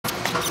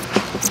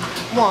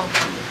1, 2,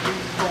 3,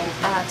 4,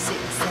 5, 6,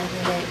 7,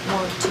 8.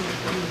 1, 2,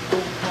 3,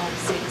 4, 5,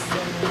 6,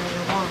 7,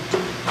 8. 1,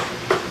 2, 3,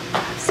 4,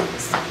 5, 6,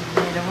 7,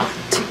 8. 1,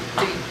 2,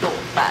 3, 4,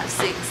 5,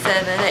 6,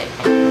 7, 8.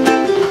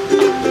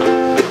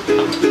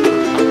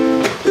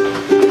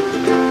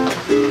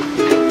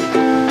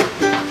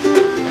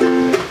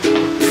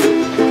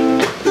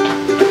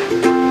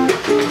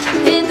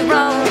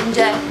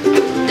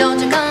 Don't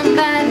you come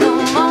back no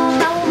more,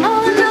 no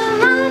more, no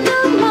more, no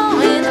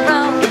more. Hit the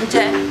road,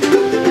 Jack.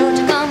 Don't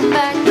you come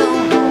back no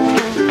more.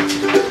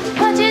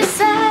 What you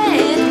say?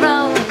 Hit the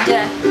road,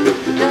 Jack.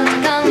 Don't you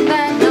come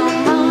back no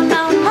more,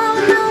 no more,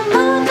 no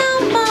more, no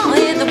more.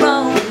 Hit the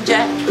road,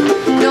 Jack.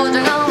 Don't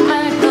you come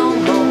back no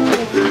more.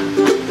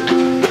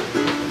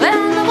 Well,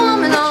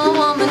 oh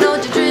woman,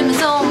 don't you treat me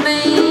so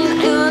mean.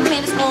 You're the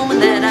meanest woman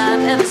that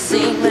I've ever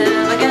seen.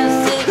 Well, I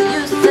guess if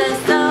you say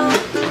so,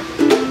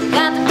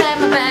 got to pack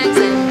my bags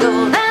and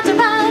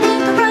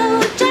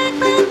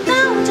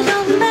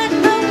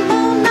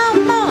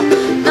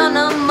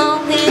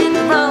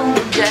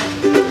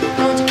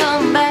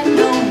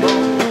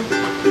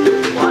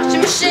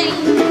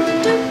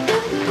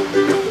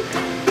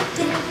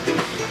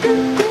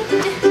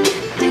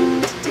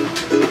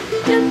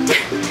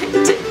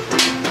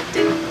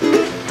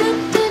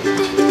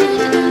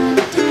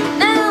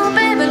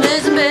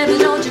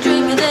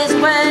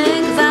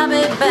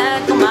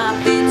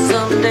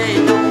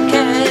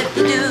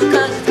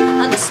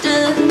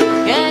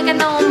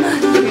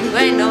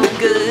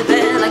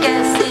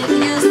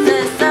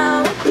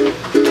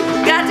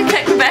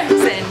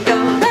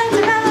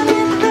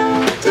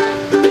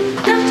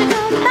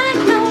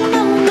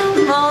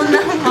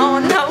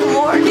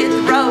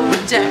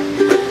Jack,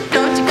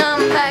 don't you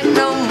come back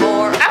no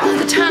more. Oh,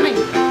 the timing.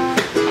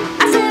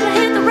 I said I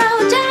hit the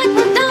road, Jack,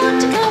 but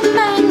don't you come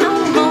back no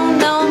more,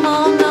 no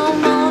more, no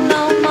more,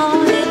 no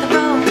more. Hit the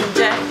road,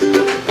 Jack.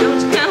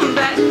 Don't you come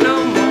back no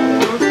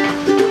more.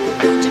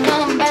 Don't you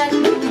come back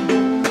no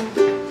more.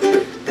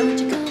 Don't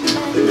you come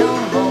back no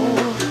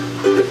more.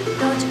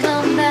 Don't you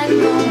come back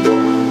no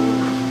more.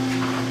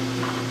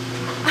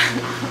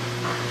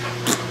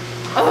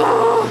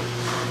 Oh,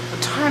 the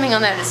timing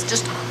on that is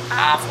just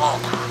awful.